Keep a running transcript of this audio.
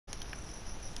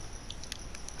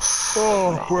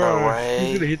Oh, bro. No way.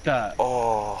 Who's gonna hit that?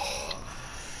 Oh.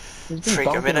 Freak,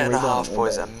 a minute and a half,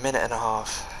 boys. A minute and a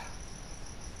half.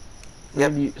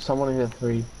 Yep. Someone hit a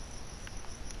 3.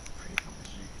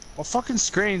 My fucking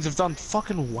screens have done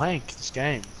fucking wank this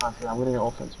game. I'm winning an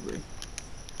offense, bro.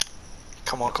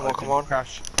 Come on, come on, come on.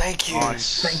 Crash. Thank you.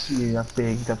 Nice. Thank you, that's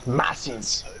big, that's massive.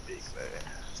 So big, bro.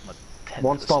 It's my 10th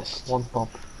One stop, assist. one stop.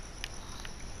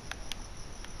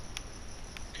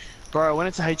 Bro, I went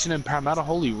into H&M Parramatta.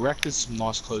 Holy wreck, there's some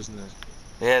nice clothes in there.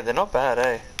 Yeah, they're not bad,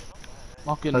 eh?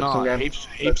 Fucking Focus nah, again. heaps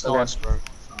Focus nice, bro.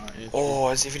 Yeah, Oh,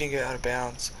 as if he didn't get out of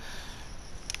bounds.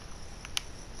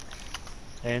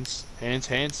 hands, hands,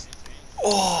 hands.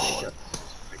 Oh!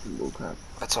 Freaking bullcrap.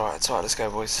 That's alright, let's go,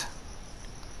 boys.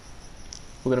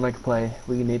 We're gonna make a play.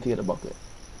 We need to get a bucket.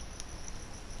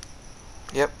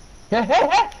 Yep.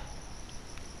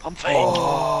 I'm fake.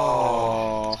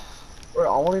 Oh.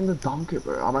 Bro, I want him to dunk it,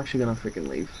 bro. I'm actually gonna freaking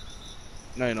leave.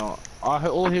 No, you're not.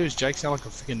 All I hear is Jake sound like a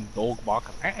freaking dog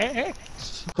barking.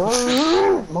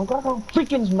 Bro, my god, don't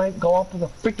freaking go up to the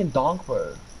freaking dunk,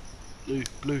 bro. Blue,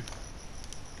 blue.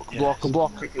 Yes.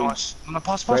 Block. Nice. No,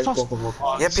 pass.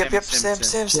 Oh, Yep,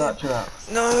 Sam. Chill out.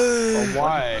 No! Oh,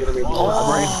 why?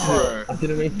 Oh. I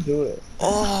didn't mean to do it.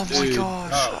 Oh my Dude,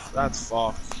 gosh. no, that's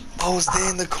fucked. I was there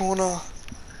in the corner.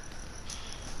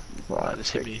 Right,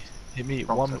 Just hit me. Hit me.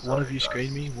 I'm One so of sorry, you guys.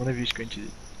 screen me. One of you screen you.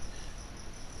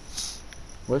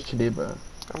 Where's Chidi, bro?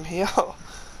 I'm here.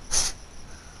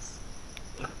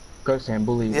 Go Sam,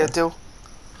 bully. Yeah, bro. deal.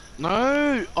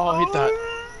 No! Oh, hit that.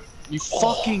 You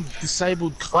fucking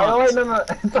disabled Wait, cunt. no,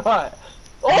 it's alright.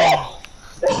 Oh!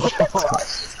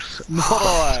 Not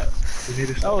alright.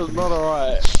 That was not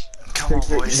alright. Come on,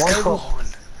 boys, Why come is- on.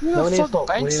 Who No, the we need to fuck stop. We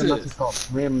banks need a it? massive stop.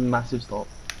 We need a massive stop.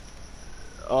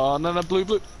 Oh, no, blue.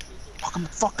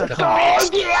 Fuck that Oh,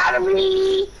 cunt. get out of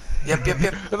me! Yep.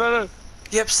 No.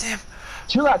 Yep, Sam.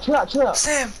 Chill out.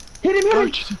 Sam. Hit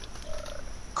him!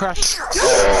 Crash.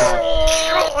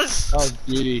 Yes! That was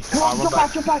beauty. Come on,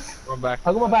 jump back. Run back.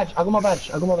 I got my badge. I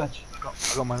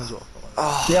got mine as well.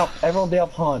 Oh. Day up, everyone day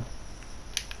up hard.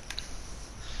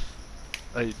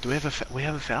 Hey, do we have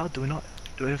a foul? Do we not?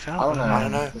 Do we have a foul? I don't know. I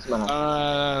don't know. Doesn't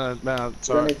matter. No, We don't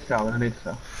sorry. need to foul, we don't need to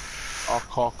foul. Oh,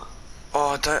 cock.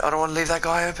 Oh, I don't want to leave that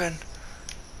guy open.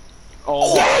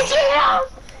 Oh.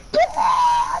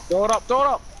 Throw it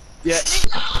up. Yeah.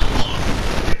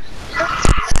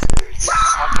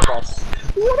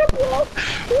 What a block!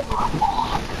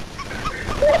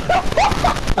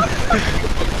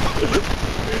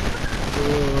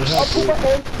 I put my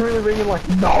hands through the ring and like,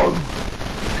 no!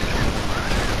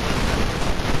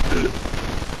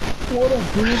 What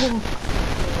a brutal.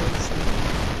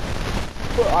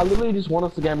 I literally just won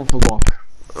us the game off the block.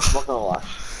 I'm not gonna lie.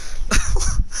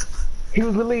 He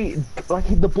was literally, like,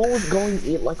 the ball was going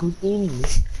in, like, it was in.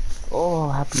 Oh,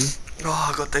 happy.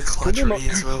 Oh, I got the clutch ready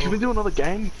as well. Can we do another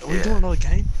game? Are we Yeah. doing another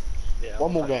game? Yeah.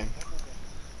 One more game.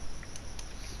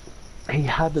 He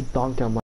had the dunk, I'm like,